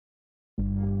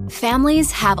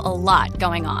Families have a lot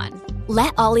going on.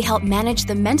 Let Ollie help manage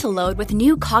the mental load with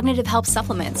new cognitive help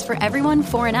supplements for everyone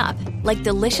 4 and up, like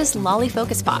delicious Lolly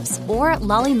Focus Pops or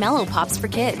Lolly Mellow Pops for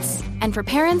kids. And for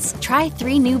parents, try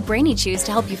 3 new Brainy Chews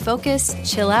to help you focus,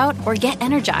 chill out, or get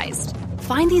energized.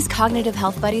 Find these cognitive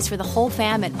health buddies for the whole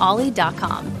fam at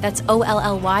ollie.com. That's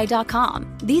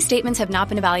OLLY.com. These statements have not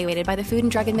been evaluated by the Food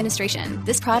and Drug Administration.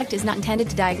 This product is not intended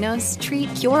to diagnose,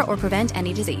 treat, cure, or prevent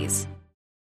any disease.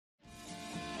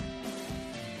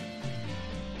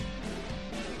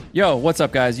 Yo, what's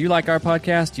up, guys? You like our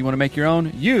podcast? You want to make your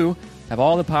own? You have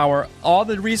all the power, all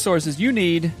the resources you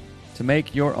need to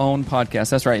make your own podcast.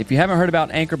 That's right. If you haven't heard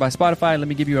about Anchor by Spotify, let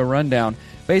me give you a rundown.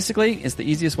 Basically, it's the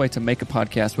easiest way to make a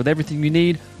podcast with everything you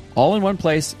need all in one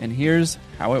place, and here's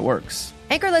how it works.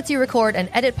 Anchor lets you record and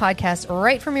edit podcasts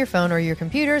right from your phone or your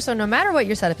computer, so no matter what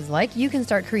your setup is like, you can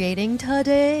start creating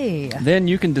today. Then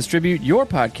you can distribute your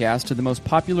podcast to the most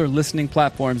popular listening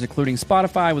platforms, including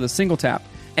Spotify, with a single tap.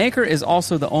 Anchor is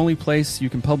also the only place you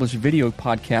can publish video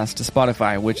podcasts to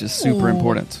Spotify, which is super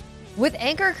important. With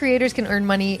Anchor, creators can earn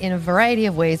money in a variety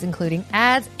of ways, including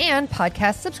ads and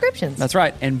podcast subscriptions. That's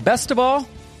right. And best of all,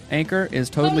 Anchor is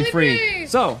totally free.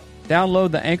 So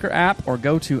download the Anchor app or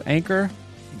go to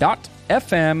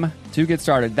anchor.fm to get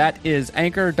started. That is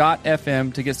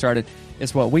anchor.fm to get started.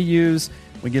 It's what we use.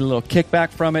 We get a little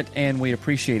kickback from it, and we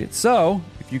appreciate it. So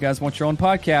if you guys want your own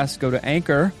podcast, go to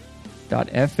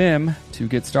anchor.fm to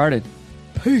get started.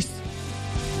 Peace.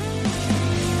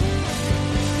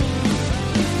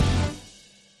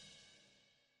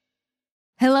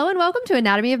 Hello and welcome to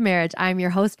Anatomy of Marriage. I'm your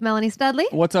host, Melanie Studley.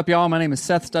 What's up, y'all? My name is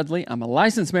Seth Studley. I'm a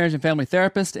licensed marriage and family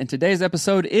therapist, and today's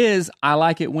episode is I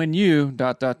Like It When You...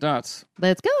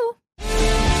 Let's go.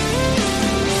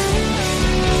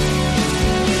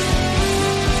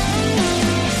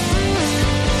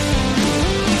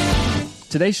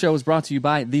 Today's show is brought to you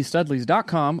by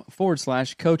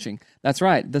thestudleys.com/coaching. That's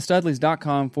right,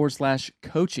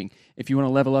 thestudleys.com/coaching. If you want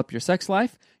to level up your sex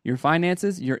life, your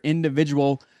finances, your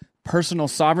individual personal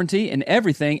sovereignty and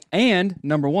everything, and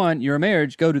number one, your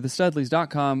marriage, go to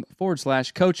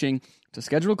thestudleys.com/coaching to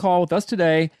schedule a call with us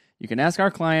today. You can ask our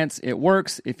clients. It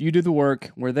works. If you do the work,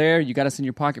 we're there. You got us in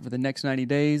your pocket for the next 90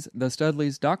 days.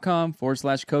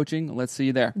 thestudleys.com/coaching. Let's see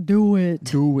you there. Do it.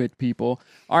 Do it, people.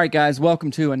 All right, guys, welcome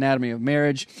to Anatomy of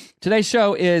Marriage. Today's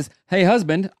show is, hey,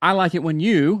 husband, I like it when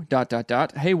you...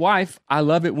 Hey, wife, I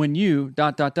love it when you...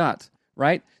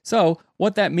 Right? So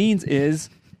what that means is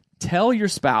tell your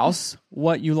spouse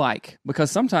what you like,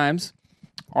 because sometimes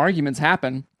arguments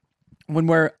happen when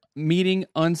we're meeting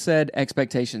unsaid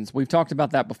expectations. We've talked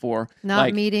about that before.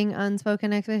 Not meeting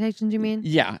unspoken expectations, you mean?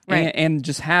 Yeah. Right. And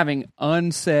just having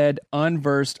unsaid,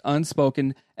 unversed,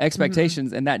 unspoken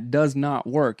expectations, and that does not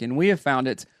work. And we have found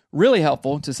it really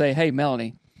helpful to say, hey,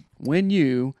 Melanie, when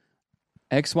you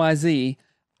XYZ,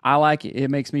 I like it. It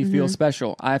makes me feel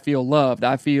special. I feel loved.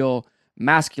 I feel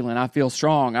masculine. I feel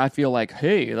strong. I feel like,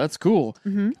 hey, that's cool.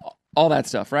 All that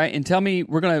stuff, right? And tell me,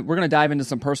 we're gonna dive into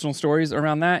some personal stories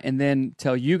around that, and then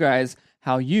tell you guys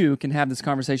how you can have this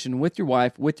conversation with your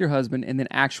wife, with your husband, and then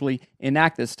actually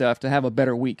enact this stuff to have a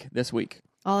better week this week.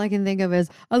 All I can think of is,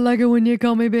 I like it when you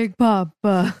call me Big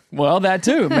Papa. Well, that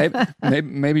too.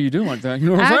 Maybe you do like that. You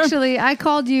know what I'm saying? Actually, I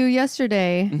called you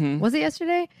yesterday. Was it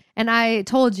yesterday? And I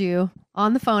told you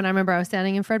on the phone, I remember I was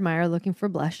standing in Fred Meyer looking for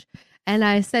blush. And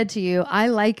I said to you, I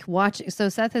like watching. So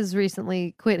Seth has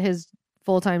recently quit his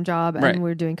full-time job and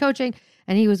we're doing coaching,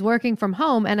 and he was working from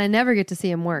home, and I never get to see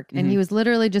him work. And he was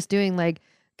literally just doing like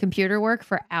computer work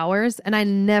for hours. And I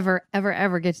never, ever,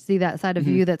 ever get to see that side of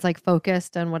you that's like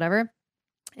focused on whatever.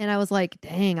 And I was like,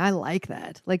 dang, I like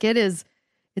that. Like it's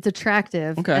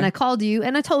attractive. Okay. And I called you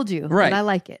and I told you that I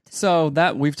like it. So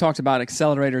that we've talked about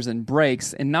accelerators and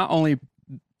brakes, and not only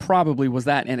probably was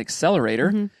that an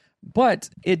accelerator,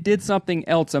 but it did something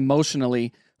else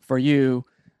emotionally for you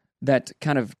that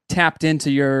kind of tapped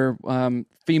into your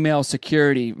female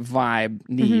security vibe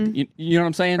need. You know what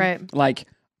I'm saying? Right. Like,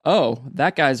 oh,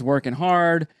 that guy's working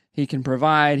hard. He can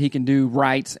provide. He can do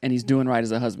right, and he's doing right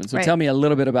as a husband. So tell me a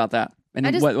little bit about that and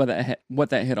what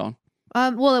that hit on.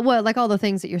 Well, like all the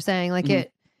things that you're saying, like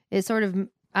it sort of,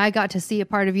 I got to see a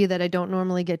part of you that I don't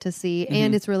normally get to see,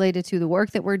 and it's related to the work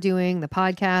that we're doing, the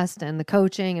podcast and the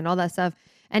coaching and all that stuff.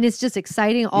 And it's just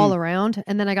exciting all around.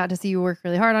 And then I got to see you work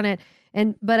really hard on it.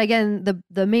 But again,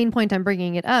 the main point I'm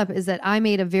bringing it up is that I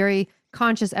made a very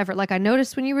conscious effort. Like I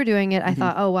noticed when you were doing it, I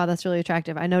thought, oh, wow, that's really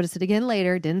attractive. I noticed it again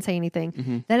later, didn't say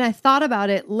anything. Then I thought about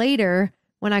it later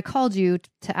when I called you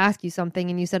to ask you something,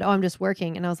 and you said, oh, I'm just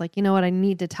working. And I was like, you know what? I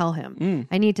need to tell him.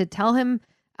 I need to tell him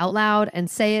out loud and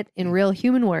say it in real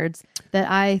human words that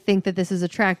I think that this is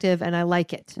attractive and I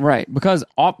like it. Right. Because,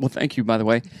 well, thank you, by the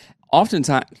way.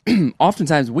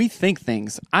 Oftentimes we think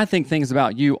things. I think things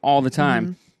about you all the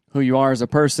time. Who you are as a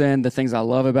person, the things I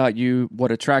love about you, what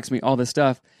attracts me, all this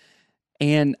stuff.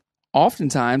 And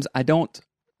oftentimes I don't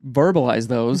verbalize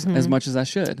those as much as I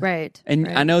should. Right. And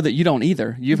I know that you don't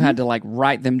either. You've had to like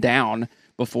write them down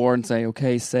before and say,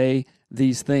 okay, say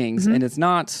these things. And it's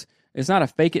not a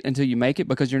fake it until you make it,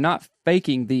 because you're not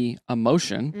faking the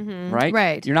emotion, right?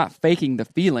 Right. You're not faking the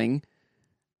feeling.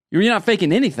 You're not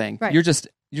faking anything. Right. You're just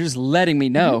letting me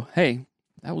know, hey,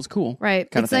 that was cool. Right.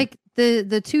 It's like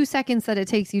the 2 seconds that it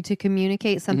takes you to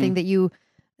communicate something that you,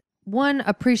 one,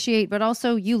 appreciate, but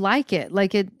also you like it.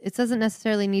 Like it doesn't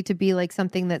necessarily need to be like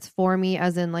something that's for me,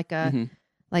 as in like a,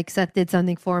 like Seth did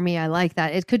something for me. I like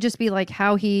that. It could just be like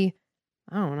how he,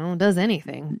 I don't know, does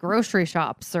anything, grocery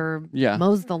shops or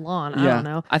mows the lawn. I don't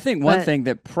know. I think one thing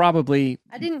that probably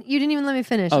you didn't even let me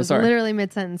finish. Oh, it was sorry. literally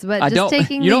mid-sentence. But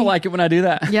you don't like it when I do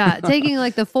that. Yeah, taking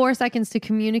like the 4 seconds to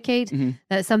communicate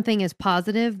that something is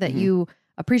positive, that you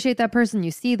appreciate that person, you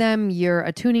see them, you're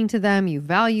attuning to them, you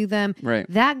value them. Right.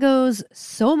 That goes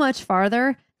so much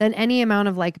farther than any amount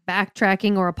of like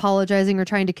backtracking or apologizing or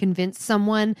trying to convince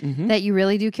someone that you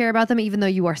really do care about them, even though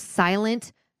you are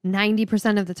silent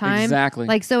 90% of the time. Exactly.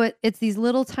 Like, so it's these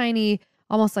little tiny,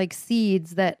 almost like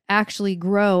seeds that actually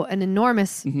grow an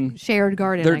enormous shared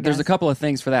garden. There's a couple of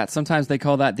things for that. Sometimes they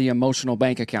call that the emotional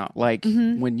bank account. Like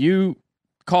when you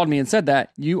called me and said that,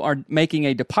 you are making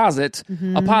a deposit,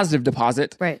 a positive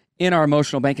deposit, right, in our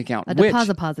emotional bank account. A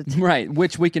deposit. Right,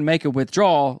 which we can make a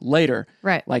withdrawal later.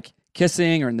 Right. Like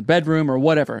kissing or in the bedroom or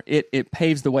whatever. It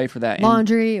paves the way for that.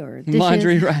 Laundry or dishes.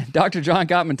 Laundry, right. Dr. John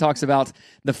Gottman talks about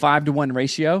the 5-to-1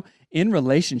 ratio in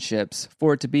relationships.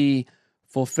 For it to be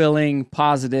fulfilling,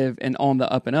 positive, and on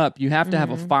the up and up, you have to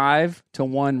have a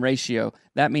 5-to-1 ratio.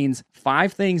 That means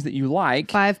 5 things that you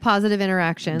like. 5 positive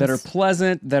interactions. That are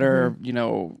pleasant, that are,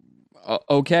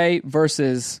 okay,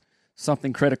 versus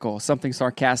something critical, something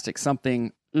sarcastic,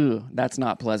 something, that's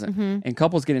not pleasant. And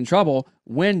couples get in trouble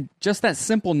when just that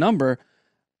simple number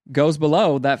goes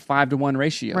below that 5-to-1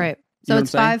 ratio. Right. So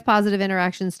it's 5 positive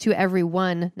interactions to every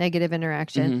 1 negative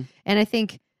interaction. And I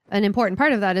think an important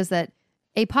part of that is that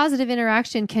a positive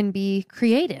interaction can be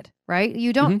created, right?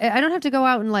 You don't, I don't have to go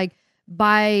out and like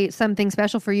buy something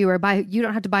special for you, or you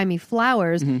don't have to buy me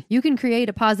flowers. You can create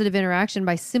a positive interaction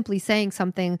by simply saying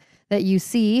something that you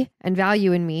see and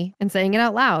value in me and saying it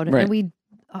out loud. Right. And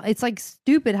it's like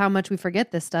stupid how much we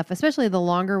forget this stuff, especially the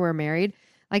longer we're married.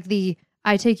 Like the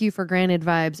I take you for granted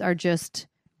vibes are just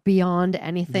beyond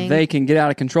anything. They can get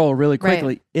out of control really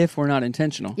quickly if we're not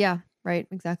intentional. Yeah, right,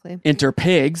 exactly. Enter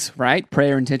pigs, right?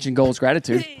 Prayer, intention, goals,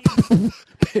 gratitude.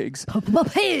 Pigs.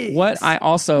 Pigs. What I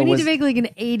also we need to make like an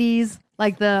 80s,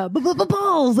 like the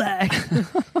Balzac.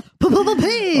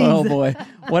 Pigs. Oh boy.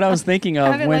 What I was thinking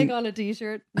of Have it like on a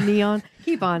t-shirt, neon.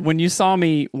 Keep on. When you saw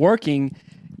me working,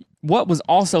 what was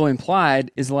also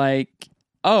implied is like,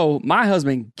 oh, my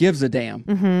husband gives a damn.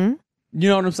 You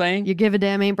know what I'm saying? You give a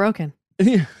damn ain't broken.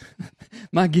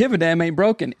 My give a damn ain't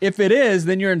broken. If it is,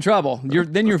 then you're in trouble.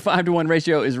 Then your 5-to-1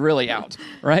 ratio is really out,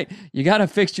 right? You got to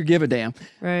fix your give a damn.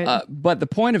 Right. But the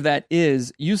point of that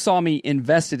is you saw me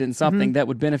invested in something that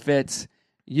would benefit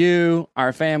you,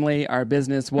 our family, our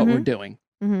business, what we're doing.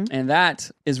 And that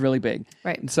is really big.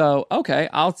 Right. And so, okay,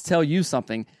 I'll tell you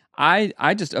something.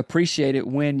 I just appreciate it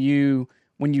when you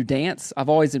dance. I've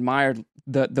always admired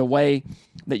the way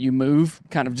that you move,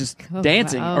 kind of just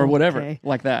dancing or whatever,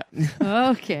 like that.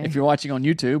 Okay. If you're watching on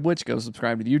YouTube, which go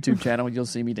subscribe to the YouTube channel, you'll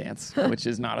see me dance, which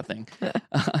is not a thing.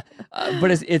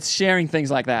 But it's sharing things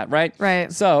like that, right?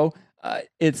 Right. So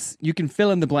you can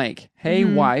fill in the blank. Hey,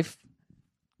 wife,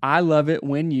 I love it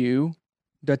when you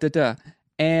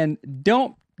and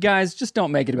just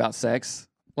don't make it about sex.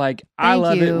 Like, I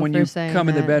love it when you come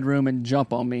in the bedroom and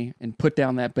jump on me and put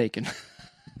down that bacon.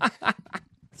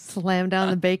 Slam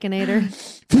down the Baconator.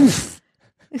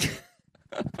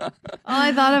 All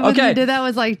I thought of when you did that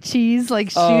was like cheese, like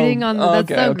shooting on the. That's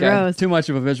so gross. Too much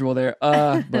of a visual there.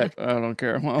 But I don't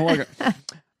care.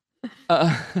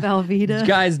 Velveeta.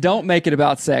 Guys, don't make it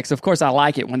about sex. Of course, I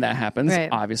like it when that happens, right,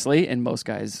 obviously, and most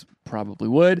guys probably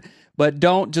would. But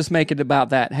don't just make it about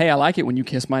that. Hey, I like it when you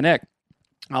kiss my neck.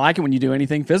 I like it when you do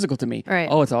anything physical to me. Right.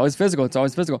 Oh, it's always physical. It's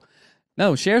always physical.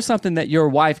 No, share something that your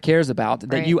wife cares about,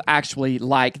 that you actually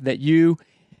like, that you,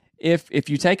 if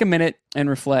you take a minute and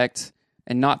reflect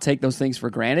and not take those things for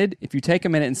granted, if you take a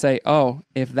minute and say, oh,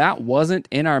 if that wasn't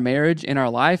in our marriage, in our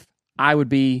life, I would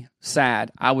be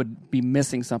sad. I would be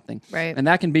missing something. Right. And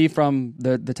that can be from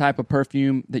the type of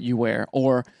perfume that you wear,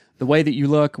 or the way that you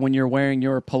look when you're wearing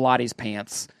your Pilates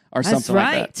pants or That's something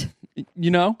like that. You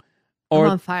know? I'm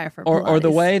on fire for Pilates. Or the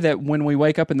way that when we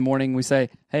wake up in the morning, we say,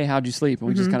 hey, how'd you sleep? And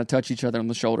we just Mm-hmm. kind of touch each other on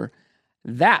the shoulder.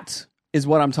 That is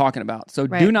what I'm talking about. So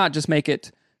Right. do not just make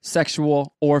it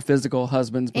sexual or physical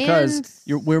husbands, because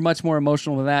we're much more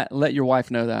emotional than that. Let your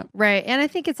wife know that. Right. And I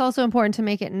think it's also important to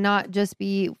make it not just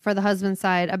be for the husband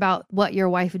side about what your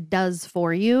wife does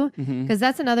for you. Mm-hmm. Because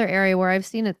that's another area where I've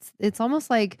seen it's almost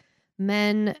like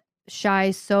men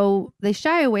shy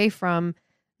away from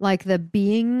like the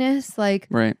beingness,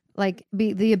 Right.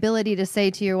 the ability to say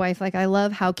to your wife, like, I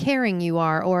love how caring you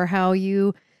are, or how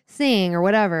you sing or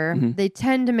whatever. Mm-hmm. They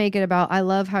tend to make it about, I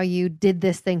love how you did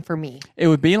this thing for me. It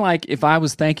would be like if I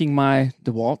was thanking my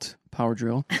DeWalt power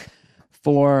drill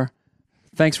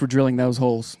thanks for drilling those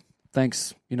holes.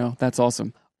 Thanks. That's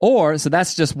awesome. Or, so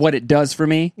that's just what it does for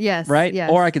me. Yes. Right?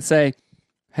 Yes. Or I could say,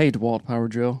 hey, DeWalt power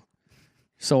drill.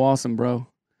 So awesome, bro.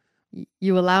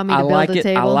 You allow me to build a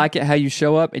table. I like it how you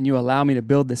show up and you allow me to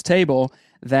build this table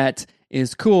that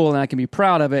is cool and I can be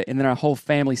proud of it. And then our whole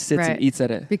family sits and eats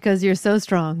at it. Because you're so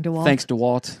strong, DeWalt. Thanks,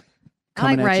 DeWalt. I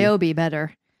like Coming at you. Ryobi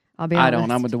better. I'll be honest. I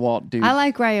don't. I'm a DeWalt dude. I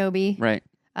like Ryobi. Right.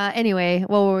 Anyway,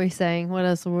 what were we saying? What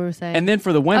else were we saying? And then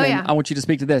for the women, yeah. I want you to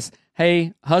speak to this.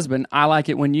 Hey, husband, I like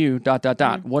it when you ...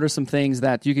 What are some things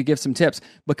that you could give some tips?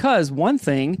 Because one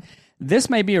thing, this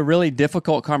may be a really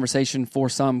difficult conversation for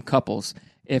some couples.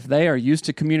 If they are used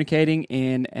to communicating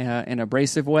in an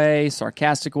abrasive way,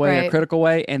 sarcastic way, Right. a critical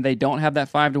way, and they don't have that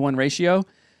 5-to-1 ratio,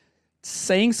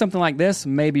 saying something like this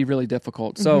may be really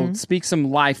difficult. So speak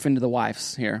some life into the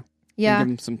wives here. Yeah. And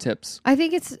give them some tips. I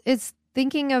think it's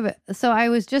thinking of, so I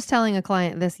was just telling a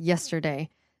client this yesterday,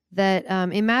 that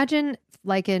imagine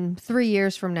like in 3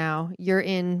 years from now, you're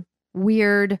in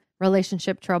weird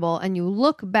relationship trouble and you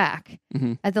look back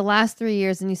at the last 3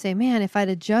 years and you say, man, if I'd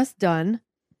have just done ...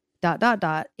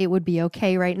 it would be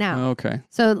okay right now. Okay.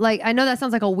 So like, I know that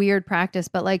sounds like a weird practice,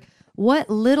 but like, what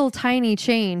little tiny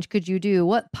change could you do?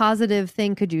 What positive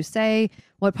thing could you say?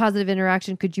 What positive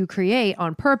interaction could you create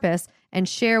on purpose and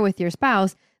share with your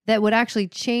spouse that would actually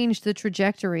change the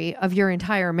trajectory of your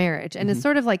entire marriage? And it's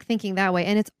sort of like thinking that way.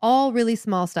 And it's all really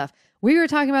small stuff. We were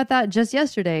talking about that just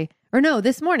yesterday, or no,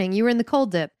 this morning. You were in the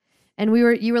cold dip. And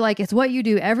you were like, it's what you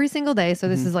do every single day. So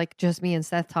this is like just me and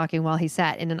Seth talking while he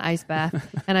sat in an ice bath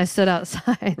and I stood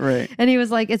outside. Right. And he was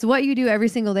like, it's what you do every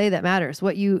single day that matters.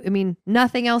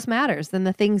 Nothing else matters than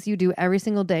the things you do every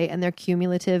single day and their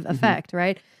cumulative effect,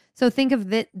 right? So think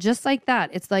of it just like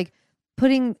that. It's like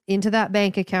putting into that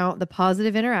bank account the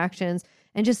positive interactions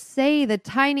and just say the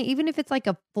tiny, even if it's like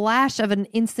a flash of an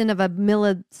instant of a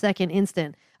millisecond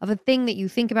instant of a thing that you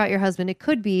think about your husband. It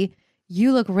could be,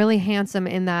 you look really handsome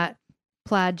in that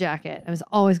plaid jacket. It was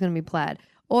always going to be plaid.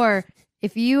 Or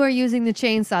if you are using the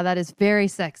chainsaw, that is very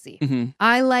sexy.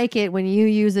 I like it when you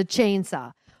use a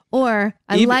chainsaw. Or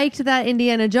I liked that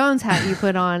Indiana Jones hat you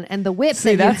put on and the whip.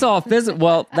 See, that's all physical.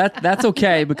 Well, that's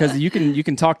okay, because you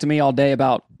can talk to me all day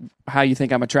about how you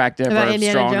think I'm attractive About or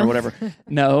Indiana strong Jones. or whatever.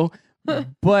 No,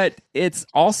 but it's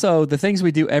also the things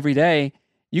we do every day.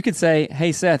 You could say,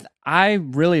 hey, Seth, I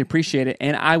really appreciate it,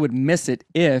 and I would miss it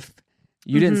if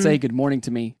you didn't say good morning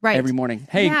to me every morning.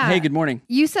 Hey, hey, good morning.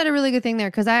 You said a really good thing there,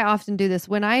 because I often do this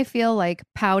when I feel like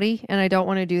pouty and I don't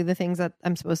want to do the things that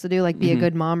I'm supposed to do, like be a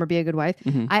good mom or be a good wife.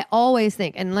 I always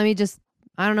think, and let me just,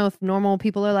 I don't know if normal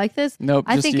people are like this. Nope,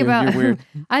 I just think you. about You're weird.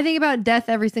 I think about death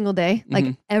every single day,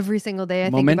 like every single day. I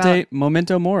think about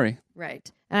Memento mori.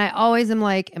 right, and I always am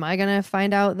like, am I gonna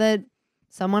find out that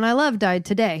someone I love died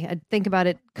today? I think about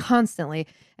it constantly,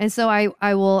 and so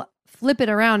I will flip it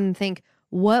around and think,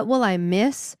 what will I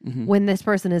miss when this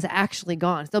person is actually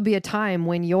gone? There'll be a time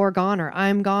when you're gone or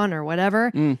I'm gone or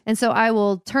whatever. And so I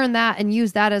will turn that and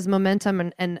use that as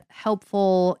momentum and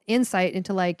helpful insight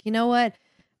into like, you know what?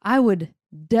 I would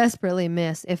desperately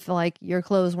miss if like your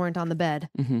clothes weren't on the bed.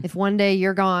 If one day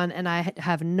you're gone and I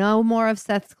have no more of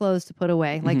Seth's clothes to put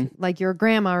away, like your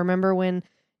grandma, remember when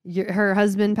her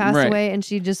husband passed away and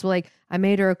she just like, I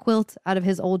made her a quilt out of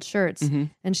his old shirts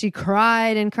and she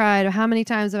cried and cried. How many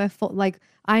times have I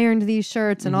ironed these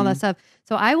shirts and all that stuff?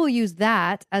 So I will use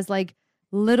that as like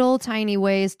little tiny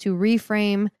ways to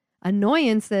reframe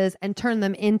annoyances and turn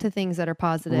them into things that are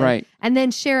positive. Right. And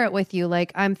then share it with you.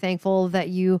 Like, I'm thankful that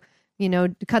you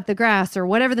cut the grass or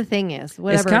whatever the thing is.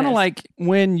 Whatever it's kind of like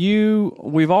when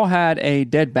we've all had a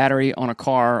dead battery on a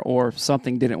car or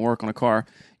something didn't work on a car.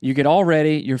 You get all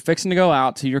ready, you're fixing to go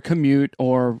out to your commute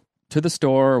or to the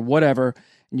store or whatever,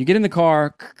 and you get in the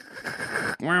car,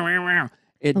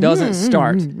 it doesn't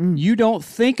start. You don't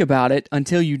think about it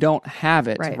until you don't have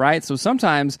it, right? So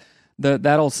sometimes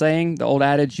that old saying, the old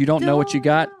adage, you don't know what you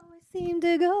got. seem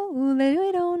to go that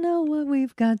we don't know what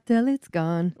we've got till it's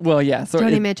gone. Well, yeah. So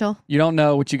Joni Mitchell. You don't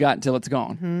know what you got until it's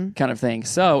gone, kind of thing.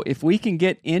 So if we can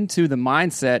get into the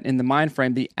mindset, in the mind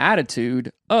frame, the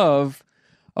attitude of,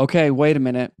 okay, wait a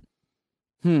minute.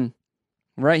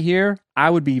 Right here, I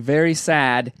would be very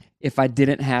sad if I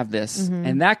didn't have this.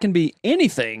 And that can be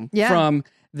anything from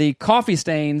the coffee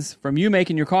stains from you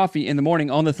making your coffee in the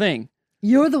morning on the thing.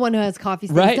 You're the one who has coffee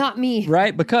stains, Right? not me.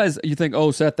 Right? Because you think,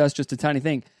 oh, Seth, that's just a tiny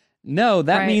thing. No,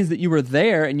 that means that you were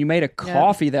there and you made a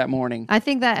coffee that morning. I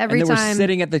think that every and they time were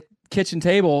sitting at the kitchen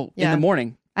table in the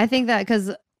morning. I think that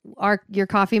because your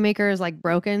coffee maker is like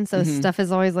broken, so stuff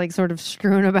is always like sort of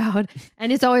strewn about,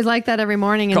 and it's always like that every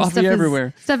morning. And Coffee stuff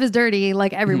everywhere. Stuff is dirty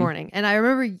like every morning. And I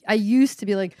remember I used to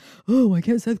be like, oh, why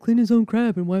can't Seth clean his own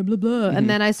crap and why blah blah. And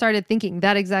then I started thinking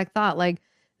that exact thought, like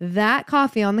that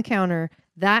coffee on the counter,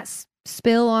 that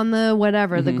spill on the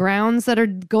whatever, the grounds that are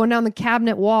going down the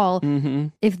cabinet wall.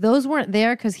 If those weren't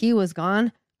there because he was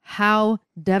gone, how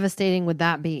devastating would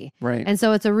that be? Right. And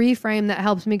so it's a reframe that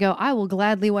helps me go, I will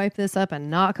gladly wipe this up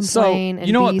and not complain. So,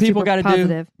 you know and what be people super gotta do?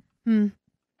 positive.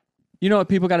 You know what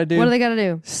people got to do? What do they got to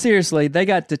do? Seriously, they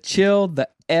got to chill the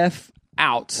F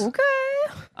out.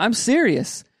 Okay. I'm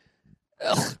serious.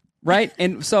 Ugh. Right?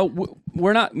 And so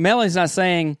we're not, Melly's not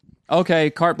saying, okay,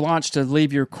 carte blanche to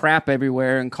leave your crap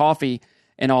everywhere and coffee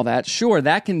and all that. Sure,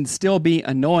 that can still be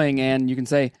annoying, and you can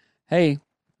say, hey,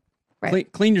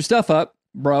 clean your stuff up,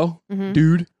 bro,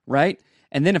 dude, right?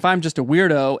 And then if I'm just a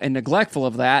weirdo and neglectful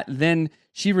of that, then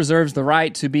she reserves the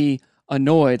right to be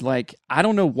annoyed. Like, I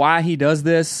don't know why he does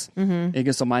this. It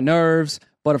gets on my nerves.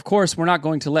 But of course, we're not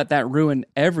going to let that ruin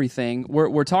everything.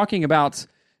 We're talking about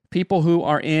people who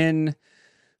are in,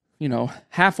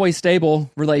 halfway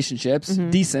stable relationships,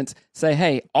 decent, say,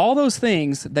 hey, all those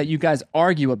things that you guys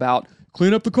argue about,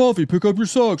 clean up the coffee, pick up your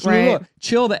socks,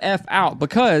 chill the F out.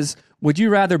 Because would you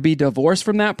rather be divorced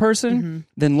from that person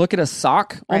than look at a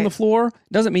sock on the floor?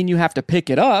 Doesn't mean you have to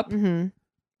pick it up.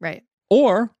 Right.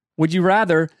 Or would you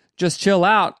rather just chill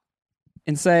out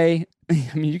and say,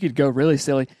 you could go really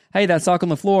silly. Hey, that sock on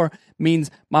the floor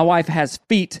means my wife has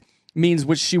feet, means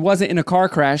which she wasn't in a car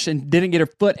crash and didn't get her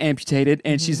foot amputated,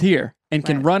 and she's here and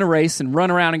can run a race and run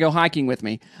around and go hiking with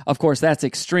me. Of course, that's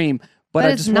extreme. But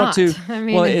I just want to. I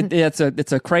mean, well,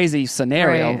 it's a crazy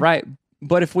scenario, right?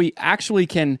 But if we actually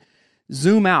can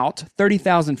zoom out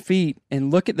 30,000 feet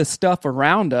and look at the stuff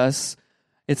around us,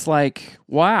 it's like,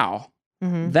 wow,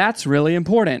 that's really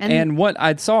important. And what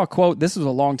I saw a quote. This was a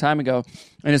long time ago,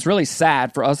 and it's really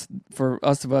sad for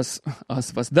those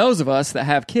of us that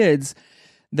have kids.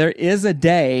 There is a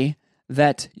day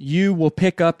that you will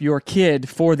pick up your kid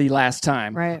for the last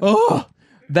time. Right. Oh.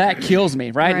 That kills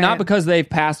me, right? Not because they've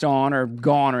passed on or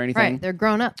gone or anything. Right, they're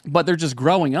grown up. But they're just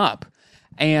growing up.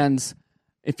 And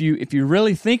if you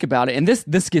really think about it, and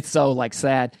this gets so like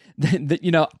sad,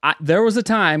 that, there was a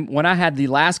time when I had the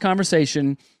last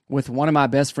conversation with one of my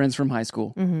best friends from high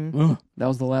school. That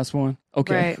was the last one?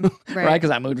 Okay. Right?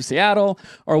 Because I moved to Seattle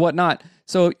or whatnot.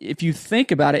 So if you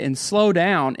think about it and slow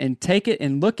down and take it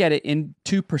and look at it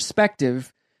into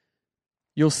perspective,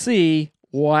 you'll see,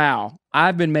 wow,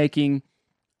 I've been making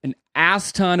an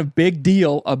ass ton of big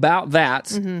deal about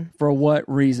that for what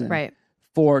reason? Right.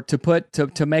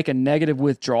 To make a negative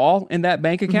withdrawal in that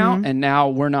bank account, and now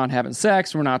we're not having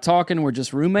sex, we're not talking, we're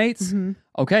just roommates.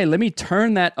 Okay, let me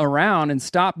turn that around and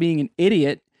stop being an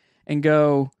idiot and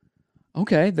go,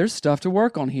 okay, there's stuff to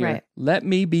work on here. Right. Let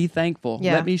me be thankful.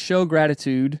 Yeah. Let me show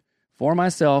gratitude for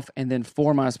myself and then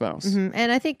for my spouse.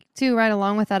 And I think, too, right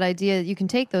along with that idea, you can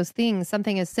take those things,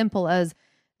 something as simple as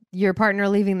your partner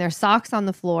leaving their socks on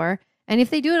the floor. And if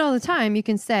they do it all the time, you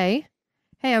can say,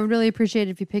 hey, I would really appreciate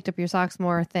it if you picked up your socks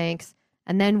more. Thanks.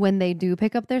 And then when they do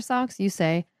pick up their socks, you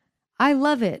say, I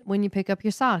love it when you pick up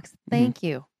your socks. Thank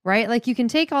you. Right? Like you can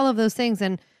take all of those things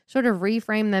and sort of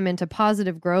reframe them into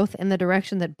positive growth in the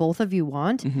direction that both of you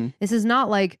want. This is not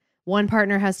like one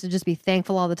partner has to just be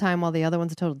thankful all the time while the other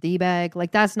one's a total D-bag.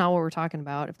 Like that's not what we're talking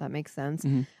about, if that makes sense.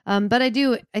 But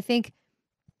I think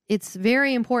it's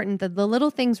very important that the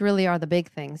little things really are the big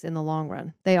things in the long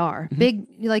run. They are big.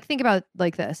 Like think about it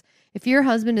like this. If your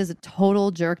husband is a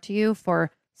total jerk to you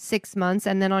for 6 months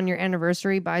and then on your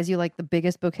anniversary buys you like the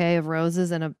biggest bouquet of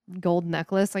roses and a gold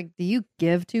necklace, like do you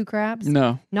give two craps?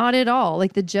 No. Not at all.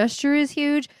 Like the gesture is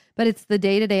huge, but it's the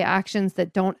day-to-day actions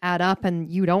that don't add up and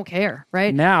you don't care,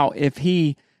 right? Now, if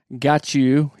he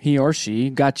or she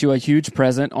got you a huge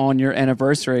present on your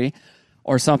anniversary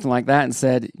or something like that and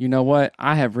said, you know what,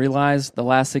 I have realized the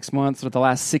last 6 months or the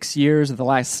last 6 years or the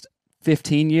last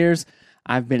 15 years,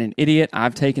 I've been an idiot.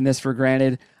 I've taken this for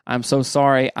granted. I'm so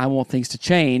sorry. I want things to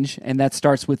change. And that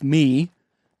starts with me.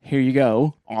 here you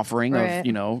go, offering Right.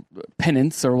 of,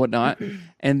 penance or whatnot,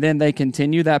 and then they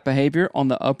continue that behavior on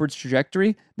the upwards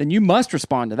trajectory, then you must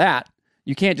respond to that.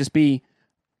 You can't just be,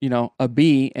 a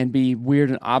B and be weird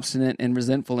and obstinate and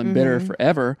resentful and bitter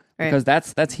forever, because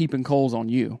that's heaping coals on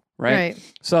you, right?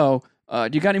 So, do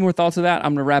you got any more thoughts of that?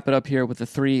 I'm going to wrap it up here with the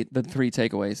three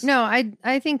takeaways. No,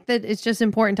 I think that it's just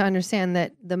important to understand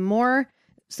that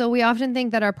so we often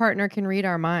think that our partner can read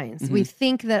our minds. We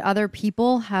think that other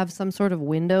people have some sort of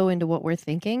window into what we're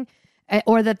thinking,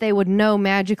 or that they would know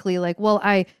magically, like, well,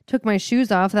 I took my shoes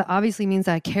off. That obviously means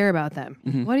I care about them.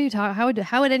 What are you talking?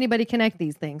 How would anybody connect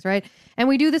these things, right? And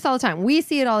we do this all the time. We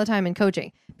see it all the time in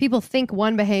coaching. People think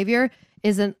one behavior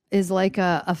is like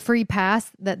a free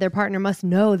pass, that their partner must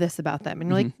know this about them. And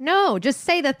you're like, no, just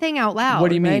say the thing out loud. What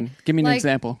do you mean? Right? Give me an Like,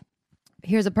 example.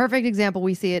 Here's a perfect example.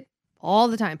 We see it all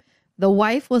the time. The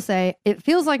wife will say, it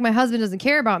feels like my husband doesn't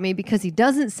care about me because he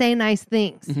doesn't say nice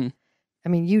things. I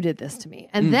mean, you did this to me.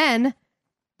 And then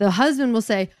the husband will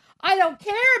say, I don't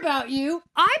care about you.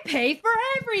 I pay for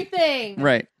everything.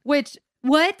 Right. Which,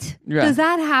 what does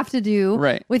that have to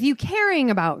do with you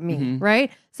caring about me? Right.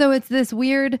 So it's this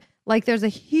weird, like, there's a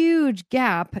huge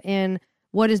gap in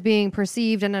what is being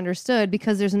perceived and understood,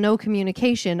 because there's no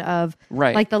communication of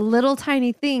like the little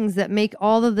tiny things that make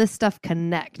all of this stuff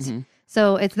connect.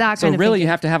 So it's that kind of really thinking. You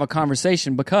have to have a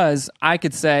conversation, because I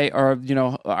could say, or,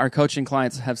 our coaching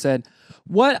clients have said,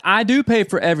 what? I do pay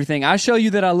for everything. I show you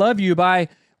that I love you by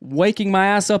waking my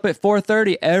ass up at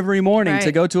 4:30 every morning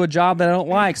to go to a job that I don't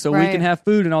like, so we can have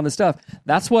food and all this stuff.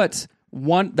 That's sometimes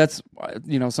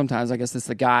I guess it's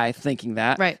the guy thinking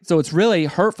that. Right. So it's really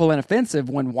hurtful and offensive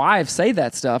when wives say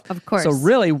that stuff. Of course. So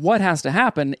really what has to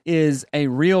happen is a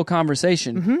real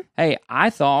conversation. Hey, I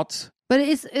thought... But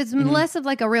it's less of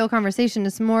like a real conversation.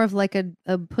 It's more of like a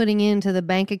putting into the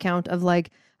bank account of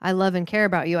like, I love and care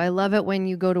about you. I love it when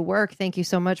you go to work. Thank you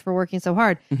so much for working so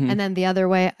hard. And then the other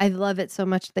way, I love it so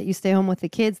much that you stay home with the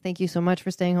kids. Thank you so much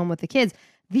for staying home with the kids.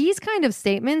 These kind of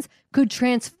statements could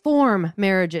transform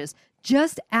marriages.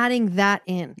 Just adding that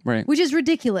in, which is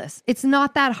ridiculous. It's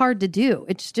not that hard to do.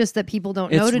 It's just that people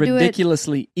don't know to do it. It's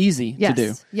ridiculously easy to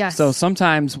do. Yes. So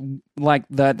sometimes, like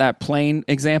that plane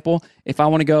example, if I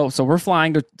want to go, so we're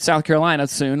flying to South Carolina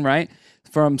soon, right?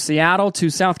 From Seattle to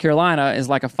South Carolina is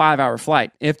like a 5-hour flight.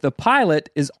 If the pilot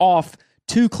is off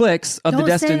 2 clicks of the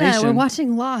destination... Don't say that. We're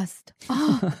watching Lost.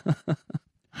 Oh.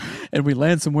 And we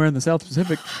land somewhere in the South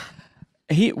Pacific...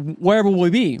 where will we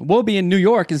be? We'll be in New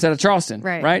York instead of Charleston,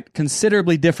 right?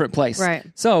 Considerably different place. Right.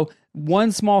 So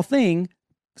one small thing,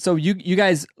 so you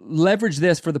guys leverage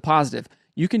this for the positive.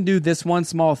 You can do this one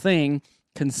small thing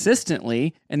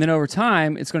consistently, and then over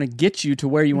time, it's going to get you to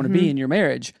where you want to be in your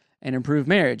marriage and improve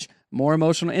marriage. More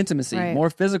emotional intimacy, more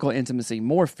physical intimacy,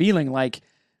 more feeling like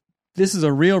this is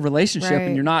a real relationship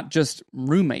and you're not just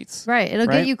roommates. Right. It'll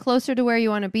get you closer to where you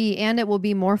want to be, and it will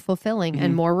be more fulfilling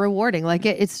and more rewarding. Like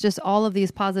it's just all of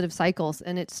these positive cycles,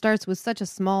 and it starts with such a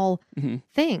small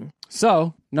thing.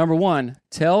 So, number 1,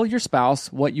 tell your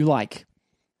spouse what you like.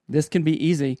 This can be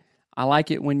easy. I like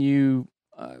it when you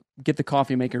get the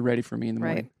coffee maker ready for me in the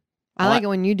morning. I like it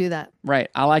when you do that. Right.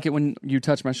 I like it when you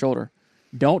touch my shoulder.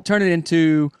 Don't turn it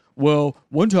into, well,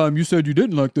 one time you said you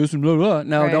didn't like this and blah, blah.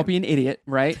 No, don't be an idiot,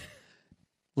 right?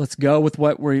 Let's go with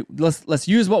let's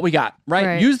use what we got,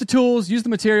 right? Use the tools, use the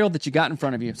material that you got in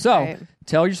front of you. So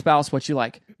tell your spouse what you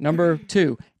like. Number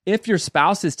 2, if your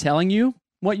spouse is telling you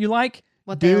what you like,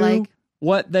 do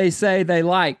what they say they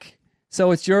like.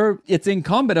 So it's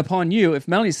incumbent upon you. If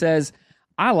Melanie says,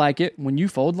 I like it when you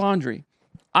fold laundry.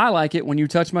 I like it when you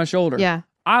touch my shoulder. Yeah.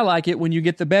 I like it when you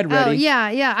get the bed ready. Oh,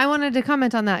 yeah. I wanted to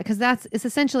comment on that because it's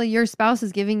essentially your spouse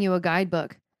is giving you a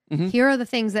guidebook. Here are the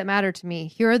things that matter to me.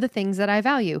 Here are the things that I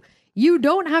value. You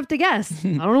don't have to guess. I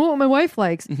don't know what my wife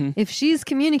likes. If she's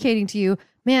communicating to you,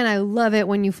 man, I love it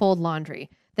when you fold laundry.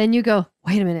 Then you go,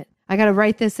 wait a minute. I got to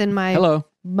write this in my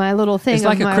little thing. It's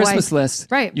like a Christmas list.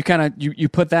 Right. You kind of, you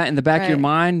put that in the back of your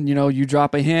mind. You know, you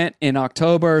drop a hint in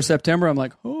October or September. I'm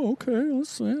like, oh, okay.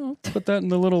 Let's see. I'll put that in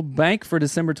the little bank for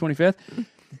December 25th.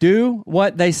 Do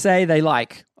what they say they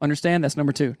like. Understand? That's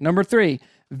number 2. Number 3,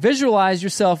 visualize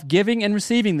yourself giving and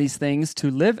receiving these things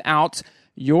to live out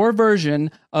your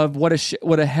version of what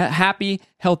a happy,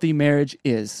 healthy marriage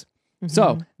is.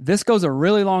 So this goes a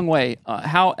really long way.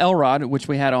 Hal Elrod, which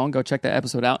we had on, go check that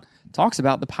episode out, talks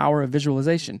about the power of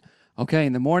visualization. Okay,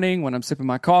 in the morning when I'm sipping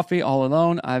my coffee all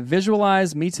alone, I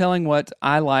visualize me telling what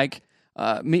I like,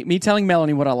 me telling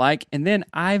Melanie what I like, and then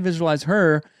I visualize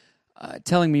her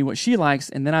telling me what she likes,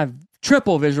 and then I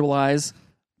triple visualize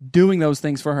doing those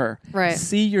things for her. Right.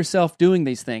 See yourself doing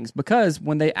these things, because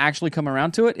when they actually come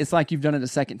around to it, it's like you've done it a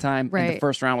second time and the Right.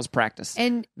 first round was practice.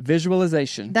 And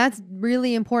visualization. that's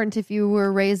really important if you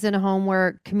were raised in a home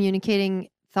where communicating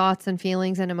thoughts and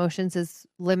feelings and emotions is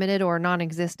limited or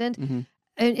non-existent. Mhm.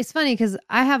 And it's funny because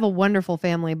I have a wonderful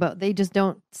family, but they just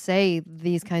don't say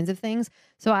these kinds of things.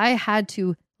 So I had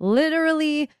to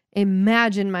literally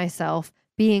imagine myself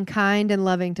being kind and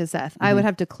loving to Seth. I would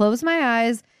have to close my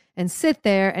eyes and sit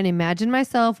there and imagine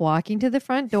myself walking to the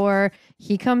front door.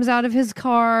 He comes out of his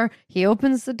car. He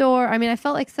opens the door. I mean, I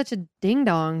felt like such a ding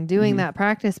dong doing that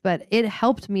practice, but it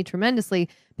helped me tremendously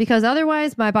because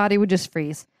otherwise my body would just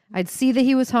freeze. I'd see that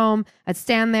he was home. I'd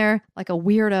stand there like a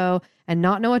weirdo and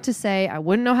not know what to say. I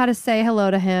wouldn't know how to say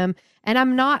hello to him. And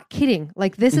I'm not kidding.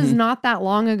 Like, this is not that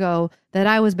long ago that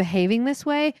I was behaving this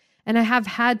way. And I have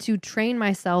had to train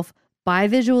myself by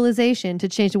visualization to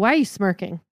change. Why are you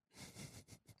smirking?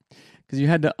 Because you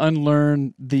had to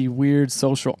unlearn the weird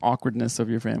social awkwardness of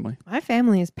your family. My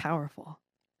family is powerful.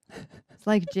 It's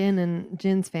like Jin and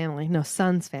Jin's family. No,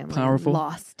 Son's family. Powerful?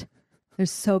 Lost. They're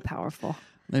so powerful.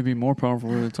 Maybe more powerful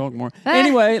to talk more.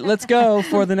 Anyway, let's go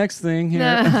for the next thing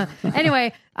here.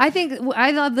 Anyway,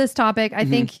 I love this topic. I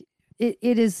think it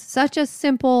is such a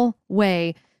simple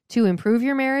way to improve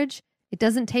your marriage. It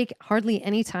doesn't take hardly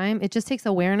any time. It just takes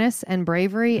awareness and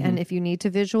bravery. And if you need to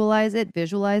visualize it,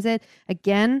 visualize it.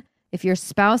 Again, if your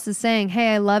spouse is saying,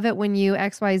 hey, I love it when you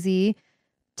XYZ,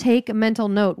 take a mental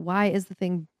note. Why is the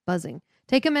thing buzzing?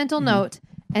 Take a mental note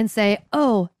and say,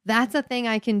 oh, that's a thing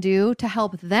I can do to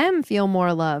help them feel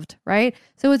more loved, right?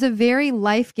 So it's a very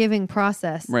life-giving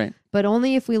process, Right. but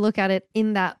only if we look at it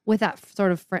in that, with that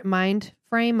sort of mind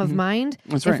frame of mind.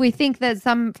 That's If right. we think that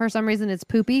for some reason it's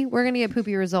poopy, we're going to get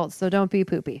poopy results. So don't be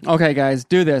poopy. Okay, guys,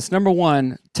 do this. Number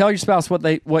 1, tell your spouse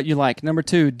what you like. Number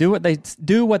 2, do what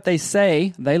they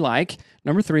say they like.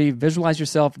 Number 3, visualize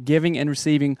yourself giving and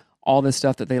receiving all this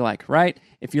stuff that they like, right?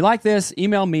 If you like this,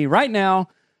 email me right now,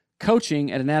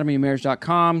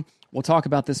 coaching@anatomyofmarriage.com. We'll talk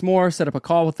about this more, set up a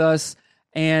call with us,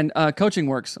 and coaching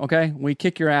works, okay? We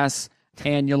kick your ass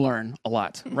and you learn a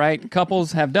lot, right?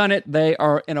 Couples have done it. They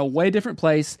are in a way different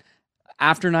place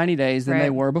after 90 days than they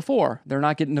Right. were before. They're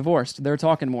not getting divorced. They're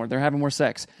talking more. They're having more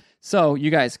sex. So you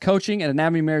guys,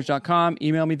 coaching@anatomyofmarriage.com,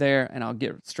 email me there and I'll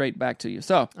get straight back to you.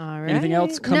 So All right. anything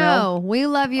else? No, we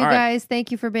love you All right. guys.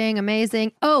 Thank you for being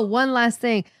amazing. Oh, one last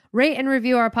thing. Rate and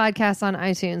review our podcast on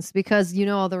iTunes because you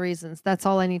know all the reasons. That's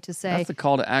all I need to say. That's the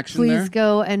call to action Please there.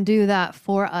 go and do that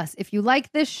for us. If you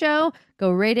like this show,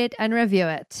 go rate it and review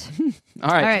it. All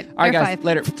right. All right. All right, Air guys. five.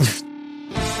 Later.